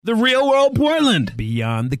The Real World Portland,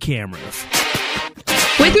 beyond the cameras.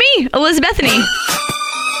 With me, Elizabethany.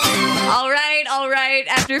 All right.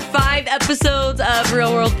 After 5 episodes of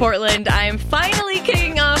Real World Portland, I am finally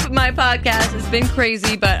kicking off my podcast. It's been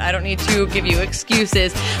crazy, but I don't need to give you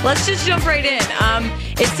excuses. Let's just jump right in.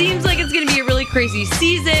 It seems like it's going to be a really crazy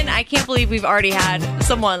season. I can't believe we've already had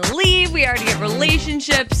someone leave. We already have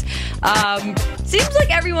relationships. Seems like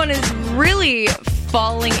everyone is really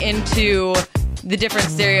falling into the different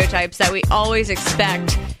stereotypes that we always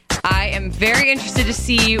expect. I am very interested to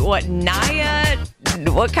see what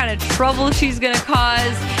kind of trouble she's going to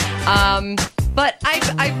cause. But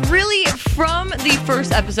I really, from the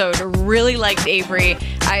first episode, really liked Avery.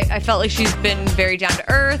 I felt like she's been very down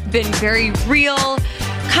to earth, been very real,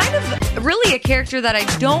 kind of really a character that I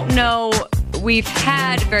don't know we've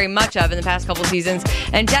had very much of in the past couple seasons,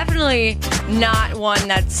 and definitely not one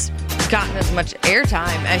that's gotten as much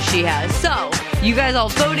airtime as she has. So, you guys all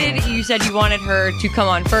voted. You said you wanted her to come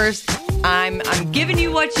on first. I'm giving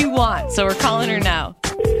you what you want, so we're calling her now.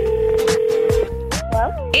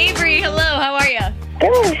 Hello? Avery, hello. How are you?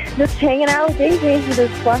 Good. Just hanging out with Daisy.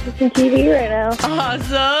 Just watching some TV right now.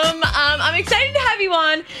 Awesome. I'm excited to have you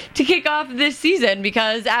on to kick off this season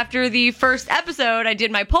because after the first episode, I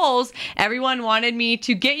did my polls. Everyone wanted me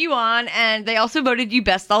to get you on, and they also voted you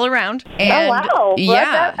best all around. And wow. Well,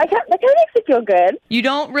 yeah. That kind of makes me feel good. You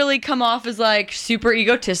don't really come off as like super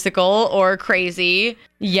egotistical or crazy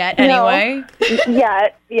yet, anyway.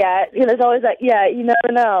 Yet. There's always that, you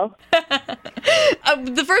never know.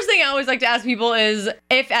 The first thing I always like to ask people is,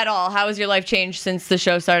 if at all, how has your life changed since the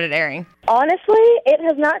show started airing? Honestly, it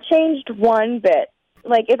has not changed one bit.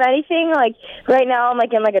 Like, if anything, like, right now I'm,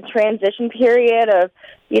 like, in, like, a transition period of,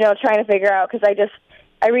 trying to figure out, because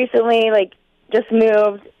I recently, like, just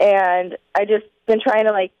moved, and I just been trying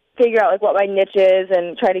to, like, figure out, like, what my niche is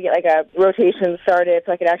and try to get, like, a rotation started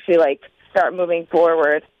so I could actually, like, start moving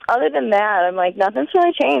forward. Other than that, I'm like, nothing's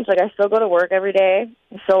really changed. Like, I still go to work every day.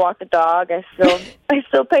 I still walk the dog. I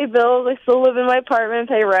still pay bills. I still live in my apartment,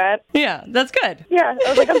 pay rent. Yeah, that's good. Yeah, I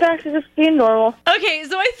was like, I'm back to just being normal. Okay,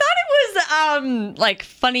 so I thought it was,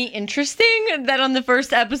 funny, interesting that on the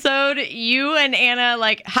first episode, you and Anna,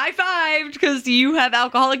 high-fived because you have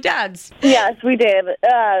alcoholic dads. Yes, we did.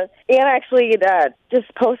 Anna actually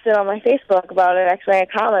just posted on my Facebook about it. Actually, I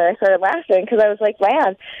commented. I started laughing because I was like,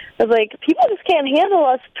 man, people just can't handle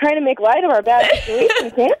us trying to make light of our bad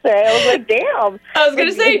situation, can't they? I was like, damn. I was going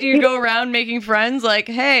to say, do you go around making friends like,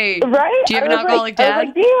 hey, right? Do you have an alcoholic dad? I was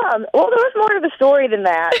like, damn. Well, there was more to the story than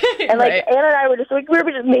that. And, right. Anna and I were just, we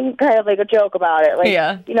were just making kind of, a joke about it.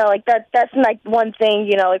 Yeah. That's, one thing,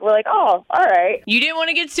 we're like, oh, all right. You didn't want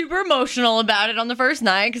to get super emotional about it on the first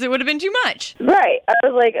night because it would have been too much. Right. I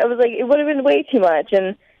was like, it would have been way too much.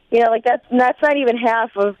 And, that's not even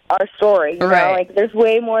half of our story. Right. There's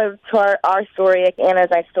way more to our story, like Anna's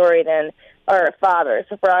story, than our father.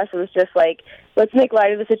 So for us, it was just let's make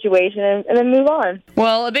light of the situation and then move on.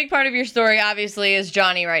 Well, a big part of your story, obviously, is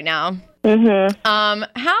Johnny right now. Mm-hmm.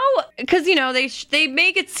 Because, they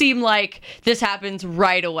make it seem like this happens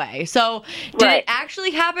right away. So did it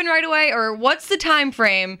actually happen right away, or what's the time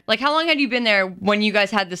frame? Like, how long had you been there when you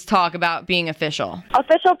guys had this talk about being official?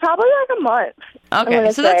 Official, probably a month.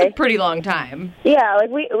 Okay, so that's a pretty long time. Yeah,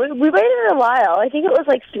 we waited a while. I think it was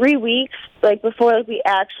 3 weeks, before we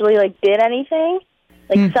actually did anything.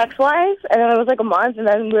 Sex-wise, and then it was a month, and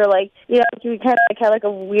then we were we kind of had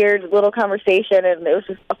a weird little conversation, and it was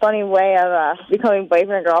just a funny way of becoming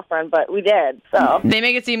boyfriend and girlfriend, but we did, so. They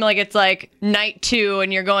make it seem like it's night 2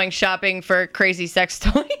 and you're going shopping for crazy sex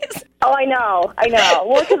toys. Oh, I know.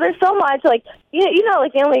 Well, because there's so much, they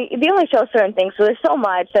only show certain things, so there's so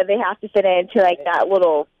much that they have to fit into, that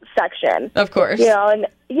little section. Of course. And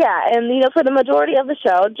for the majority of the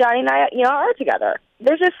show, Johnny and I, are together.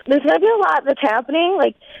 There's going to be a lot that's happening,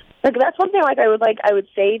 that's one thing, I would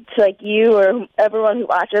say to, you or everyone who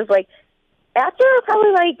watches, after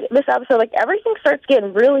probably, this episode, everything starts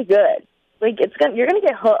getting really good. You're gonna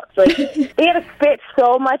get hooked. They had to fit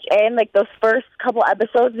so much in, those first couple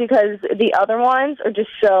episodes because the other ones are just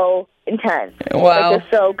so intense. Wow. They're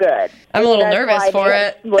so good. I'm a little nervous for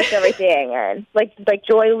it. With everything in.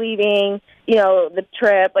 Joy leaving, the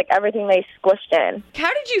trip, everything they squished in.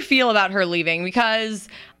 How did you feel about her leaving? Because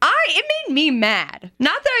it made me mad.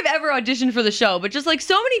 Not that I've ever auditioned for the show, but just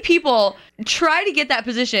so many people try to get that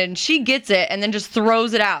position. She gets it and then just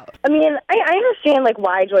throws it out. I mean, I understand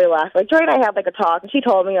why Joy left. Joy and I had a talk, and she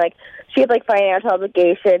told me she had financial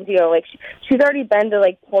obligations. She's already been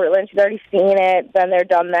to Portland. She's already seen it, been there,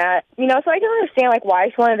 done that. So I can understand why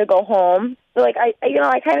she wanted to go home. But, like,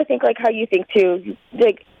 I kind of think, like, how you think, too.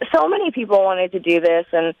 Like, so many people wanted to do this,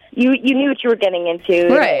 and you knew what you were getting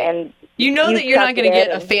into. Right. And you know that you're not going to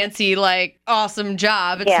get a fancy, like, awesome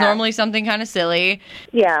job. It's normally something kind of silly.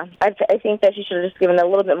 Yeah. I think that she should have just given it a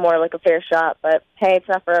little bit more, like, a fair shot. But, hey, it's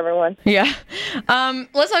not for everyone. Yeah.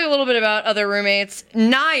 Let's talk a little bit about other roommates.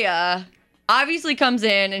 Naya obviously comes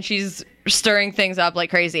in, and she's stirring things up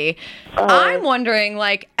like crazy. I'm wondering,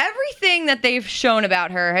 like, everything that they've shown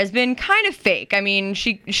about her has been kind of fake. I mean,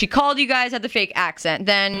 she called you guys, had the fake accent,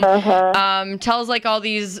 then tells, like, all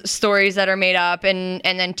these stories that are made up, and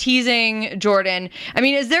then teasing Jordan. I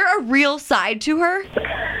mean, is there a real side to her?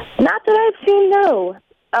 Not that I've seen, no.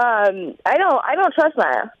 I don't trust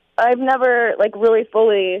Naya. I've never, like, really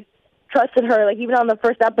fully trusted her. Like, even on the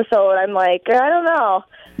first episode, I'm like, I don't know.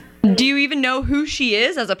 Do you even know who she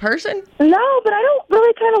is as a person? No, but I don't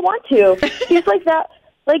really kind of want to. She's like that.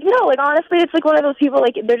 Like, no, like, honestly, it's like one of those people,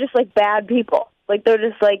 like, they're just, like, bad people. Like, they're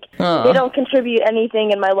just, like, they don't contribute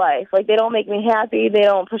anything in my life. Like, they don't make me happy. They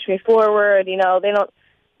don't push me forward. You know, they don't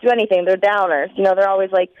do anything. They're downers. You know, they're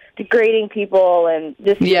always, like, degrading people and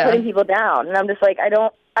just putting people down. And I'm just like, I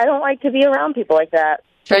don't like to be around people like that.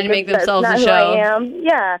 Trying to make themselves a show. That's not who I am.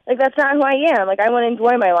 Yeah, like, that's not who I am. Like, I want to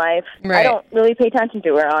enjoy my life. Right. I don't really pay attention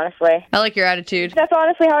to her, honestly. I like your attitude. That's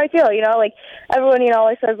honestly how I feel, you know? Like, everyone, you know,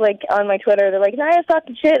 always says, like, on my Twitter, they're like, Naya's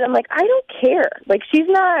talking shit. I'm like, I don't care. Like, she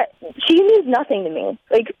means nothing to me.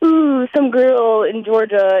 Like, ooh, some girl in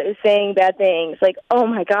Georgia is saying bad things. Like, oh,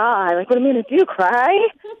 my God. Like, what am I going to do, cry?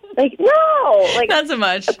 Like, no. Like, not so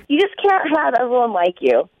much. You just can't have everyone like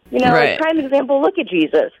you. You know, right. Like, prime example, look at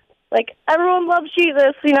Jesus. Like, everyone loves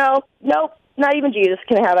Jesus, you know. Nope, not even Jesus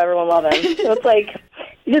can have everyone love him. So it's like,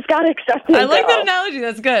 you just got to accept it. I like that analogy.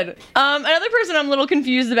 That's good. Another person I'm a little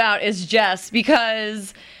confused about is Jess,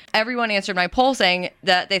 because everyone answered my poll saying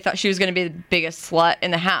that they thought she was going to be the biggest slut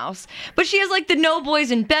in the house. But she has, like, the no boys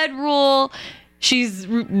in bed rule. She's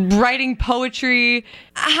writing poetry.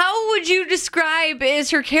 How would you describe is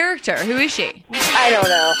her character? Who is she? I don't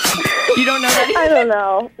know. You don't know that either? I don't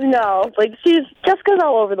know. No. Like, Jessica's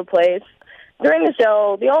all over the place. During the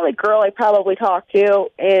show, the only girl I probably talk to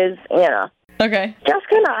is Anna. Okay.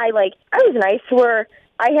 Jessica and I was nice to her.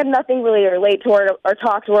 I had nothing really to relate to her or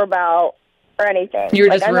talk to her about or anything. You were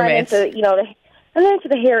just I'm roommates. Not into, you know, I'm into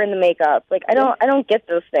the hair and the makeup. Like, I don't get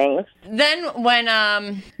those things. Then when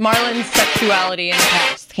Marlon's sexuality in the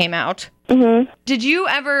past came out, did you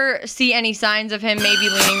ever see any signs of him maybe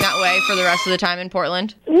leaning that way for the rest of the time in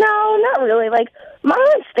Portland? No, not really. Like,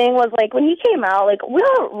 Marlon's thing was, like, when he came out, like, we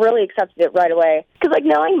all really accepted it right away. Because, like,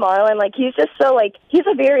 knowing Marlon, like, he's just so, like, he's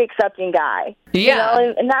a very accepting guy. Yeah. You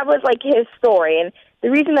know? And that was, like, his story. And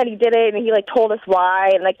the reason that he did it, and he, like, told us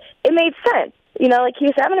why, and, like, it made sense. You know, like, he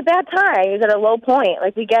was having a bad time. He was at a low point.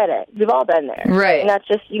 Like, we get it. We've all been there. Right. And that's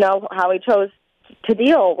just, you know, how he chose to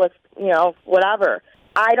deal with, you know, whatever.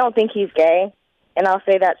 I don't think he's gay, and I'll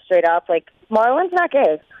say that straight up. Like, Marlon's not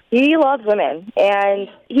gay. He loves women, and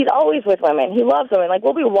he's always with women. He loves women. Like,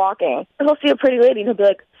 we'll be walking, and he'll see a pretty lady, and he'll be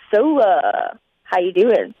like, so, how you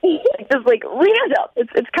doing? Just, like, random.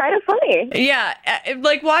 It's kind of funny. Yeah,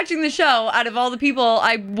 like, watching the show, out of all the people,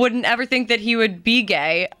 I wouldn't ever think that he would be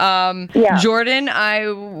gay. Jordan,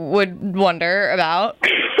 I would wonder about.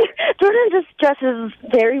 Jordan just dresses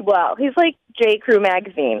very well. He's like J. Crew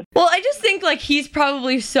magazine. Well, I just think, like, he's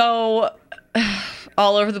probably so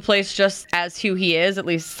all over the place just as who he is, at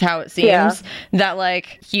least how it seems, that,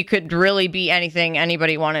 like, he could really be anything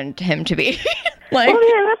anybody wanted him to be. Like, well,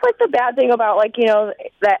 man, that's, like, the bad thing about, like, you know,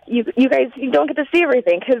 that you guys, you don't get to see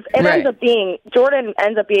everything, because it ends up being, Jordan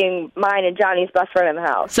ends up being mine and Johnny's best friend in the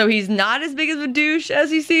house. So he's not as big of a douche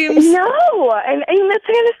as he seems? No, and that's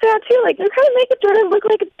kind of sad, too. Like, you're kind of making Jordan look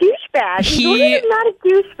like a douchebag. Jordan is not a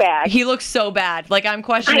douchebag. He looks so bad. Like, I'm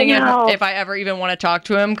questioning if I ever even want to talk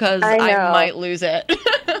to him, because I might lose it.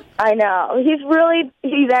 I know.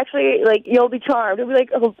 He's actually, like, you'll be charmed. He'll be like,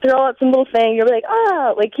 he'll throw out some little thing. You'll be like,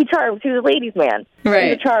 like, he charms. He's a ladies' man. Right.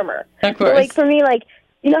 He's a charmer. Of course. But, like, for me, like,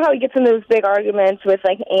 you know how he gets in those big arguments with,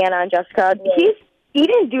 like, Anna and Jessica? He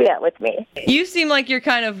didn't do that with me. You seem like you're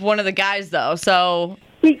kind of one of the guys, though, so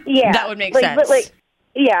that would make sense. But, like,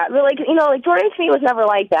 yeah, but, like, you know, like, Jordan to me was never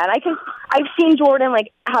like that. I've seen Jordan,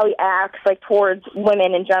 like, how he acts, like, towards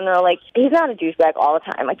women in general. Like, he's not a douchebag all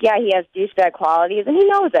the time. Like, yeah, he has douchebag qualities, and he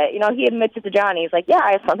knows it. You know, he admits it to Johnny. He's like,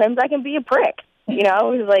 yeah, sometimes I can be a prick. You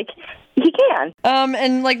know, he's like, he can.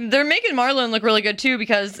 And, like, they're making Marlon look really good, too,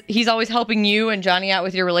 because he's always helping you and Johnny out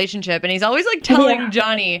with your relationship, and he's always, like, telling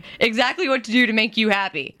Johnny exactly what to do to make you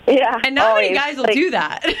happy. Yeah. And not many guys will do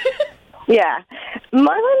that. Yeah.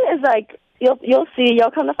 Marlon is, like, you'll see,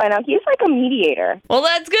 you'll come to find out, he's like a mediator. Well,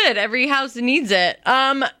 that's good. Every house needs it.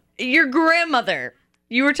 your grandmother,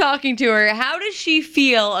 you were talking to her. How does she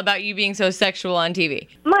feel about you being so sexual on TV?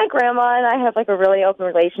 My grandma and I have like a really open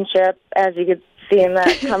relationship, as you could see in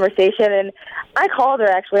that conversation. And I called her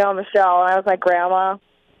actually on the show, and I was like, Grandma,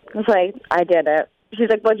 I was like, I did it. She's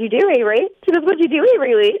like, what'd you do, Avery? She goes, what'd you do,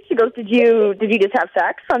 Avery? She goes, did you just have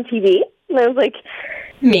sex on TV? And I was like,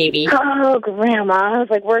 maybe. Oh, Grandma. I was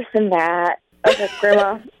like, worse than that. I was like,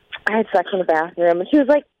 Grandma, I had sex in the bathroom. And she was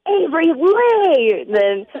like, Avery, wait. And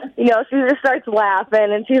then, she just starts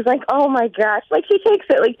laughing, and she's like, oh, my gosh. Like, she takes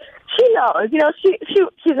it. Like, she knows.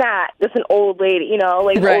 She's not just an old lady,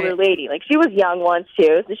 Right. older lady. Like, she was young once,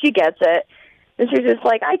 too, so she gets it. And she's just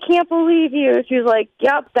like, I can't believe you. She's like,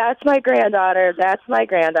 yep, that's my granddaughter. That's my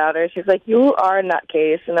granddaughter. She's like, you are a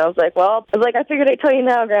nutcase. And I was like, I figured I'd tell you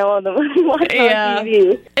now, Grandma, than when you watch on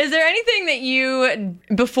TV. Is there anything that you,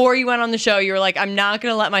 before you went on the show, you were like, I'm not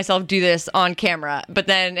going to let myself do this on camera, but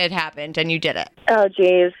then it happened and you did it? Oh,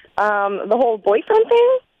 geez. The whole boyfriend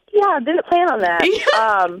thing? Yeah, I didn't plan on that.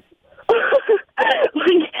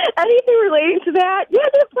 Like, anything relating to that? Yeah, I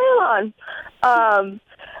didn't plan on.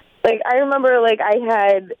 I remember, I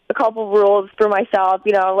had a couple rules for myself,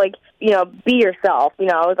 be yourself,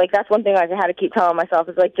 that's one thing I had to keep telling myself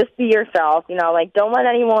is, just be yourself, don't let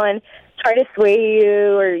anyone try to sway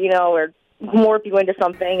you or morph you into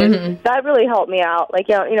something. And that really helped me out.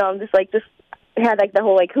 I'm just had, the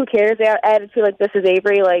whole, who cares attitude, this is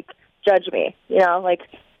Avery, judge me, here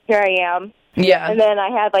I am. Yeah. And then I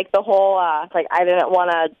had, the whole, I didn't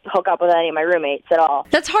want to hook up with any of my roommates at all.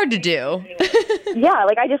 That's hard to do. Yeah,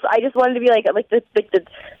 I just wanted to be,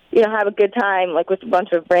 have a good time, with a bunch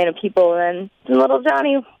of random people, and then little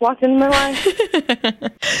Johnny walked into my life.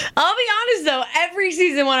 I'll be honest, though, every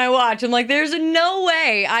season when I watch, I'm like, there's no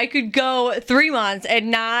way I could go 3 months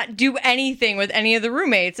and not do anything with any of the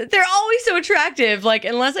roommates. They're always so attractive,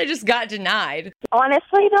 unless I just got denied.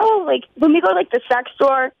 Honestly, though, when we go to, the sex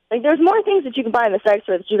store, there's more things that you can buy in the sex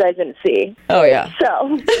store that you guys didn't see. Oh, yeah.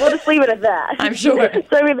 So, we'll just leave it at that. I'm sure.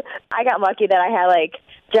 So, I got lucky that I had,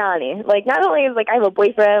 Johnny. Not only is, I have a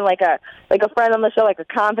boyfriend, a friend on the show, a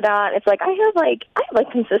confidant, it's I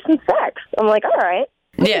have consistent sex. I'm like, all right.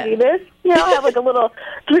 I can do this. I have, a little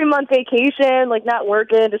 3-month vacation, not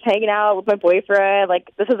working, just hanging out with my boyfriend.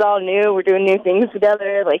 This is all new. We're doing new things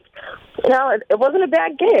together. It wasn't a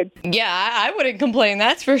bad gig. Yeah, I wouldn't complain,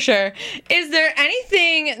 that's for sure. Is there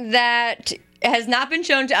anything that has not been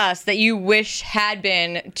shown to us that you wish had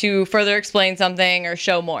been to further explain something or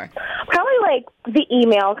show more? Probably the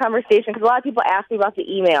email conversation, because a lot of people ask me about the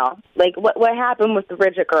email. What happened with the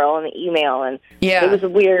Bridget girl in the email, and it was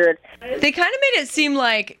weird. They kind of made it seem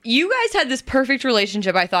like you guys had this perfect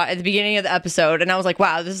relationship, I thought, at the beginning of the episode, and I was like,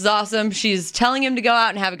 wow, this is awesome. She's telling him to go out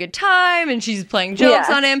and have a good time, and she's playing jokes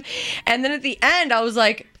on him. And then at the end, I was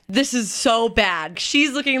like, this is so bad.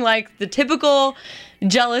 She's looking like the typical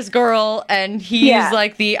jealous girl, and he's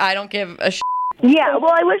like the I don't give a shit. Yeah, well,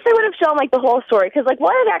 I wish they would have shown, the whole story, because,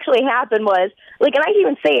 what had actually happened was, and I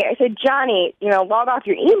even say it, I said, Johnny, log off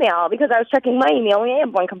your email, because I was checking my email, only I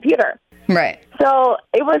have one computer. Right. So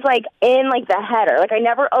it was, in, the header. I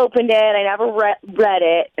never opened it, I never read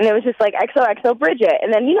it, and it was just, XOXO Bridget.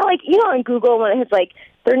 And then, in Google, when it hits,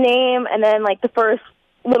 their name, and then, the first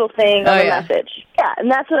little thing on the message. Yeah, and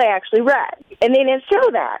that's what I actually read. And they didn't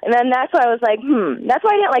show that. And then that's why I was like, That's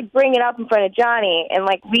why I didn't, bring it up in front of Johnny. And,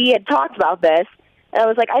 we had talked about this. And I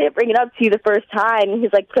was like, I didn't bring it up to you the first time. And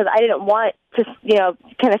he's like, because I didn't want to,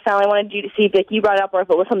 kind of sound, I wanted you to see if, you brought it up or if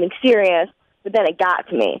it was something serious. But then it got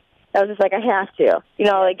to me. I was just like, I have to. It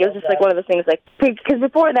was just, one of the things, because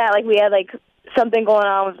before that, we had, something going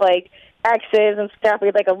on with, exes and stuff.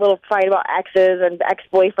 We had, a little fight about exes and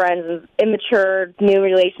ex-boyfriends and immature new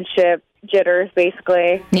relationship jitters,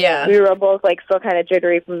 basically. Yeah. We were both, still kind of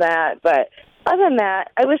jittery from that. But other than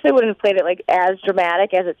that, I wish they wouldn't have played it, as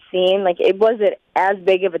dramatic as it seemed. It wasn't as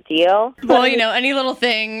big of a deal. Well, any little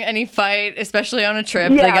thing, any fight, especially on a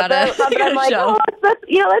trip, they gotta show.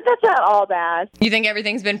 That's not all bad. You think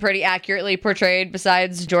everything's been pretty accurately portrayed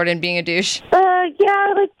besides Jordan being a douche?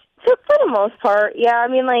 Yeah, for the most part, yeah. I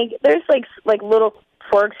mean, there's, little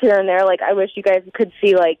quirks here and there. I wish you guys could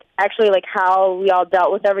see, actually, how we all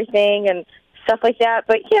dealt with everything and stuff like that.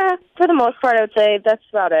 But, yeah, for the most part, I would say that's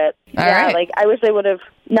about it. All right. I wish they would have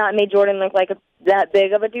not made Jordan look like a that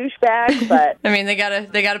big of a douchebag, but I mean, they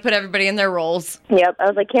gotta put everybody in their roles. yep. I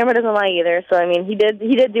was like, Cameron doesn't lie either. So I mean, he did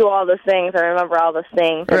do all those things. I remember all those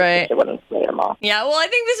things. Right. I wouldn't say them all. Yeah, well, I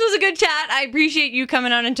think this was a good chat. I appreciate you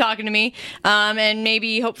coming on and talking to me. And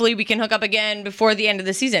maybe, hopefully, we can hook up again before the end of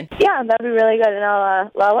the season. Yeah, that'd be really good. And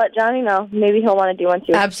I'll let Johnny know. Maybe he'll want to do one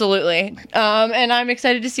too. Absolutely. And I'm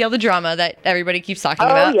excited to see all the drama that everybody keeps talking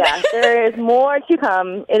about. Oh, yeah. There is more to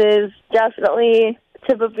come. It is definitely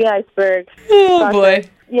tip of the iceberg. Oh, boy.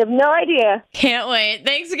 You have no idea. Can't wait.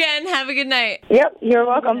 Thanks again. Have a good night. Yep, you're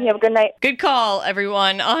welcome. You have a good night. Good call,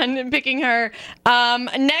 everyone, on picking her.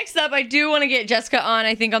 Next up, I do want to get Jessica on,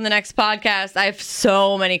 I think, on the next podcast. I have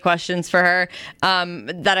so many questions for her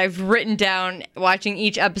that I've written down watching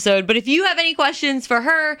each episode. But if you have any questions for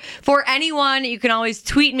her, for anyone, you can always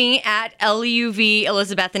tweet me at LUV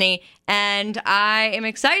Elizabethany. And I am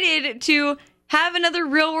excited to have another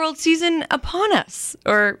Real World season upon us,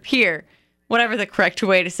 or here, whatever the correct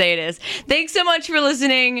way to say it is. Thanks so much for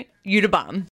listening. You da bomb.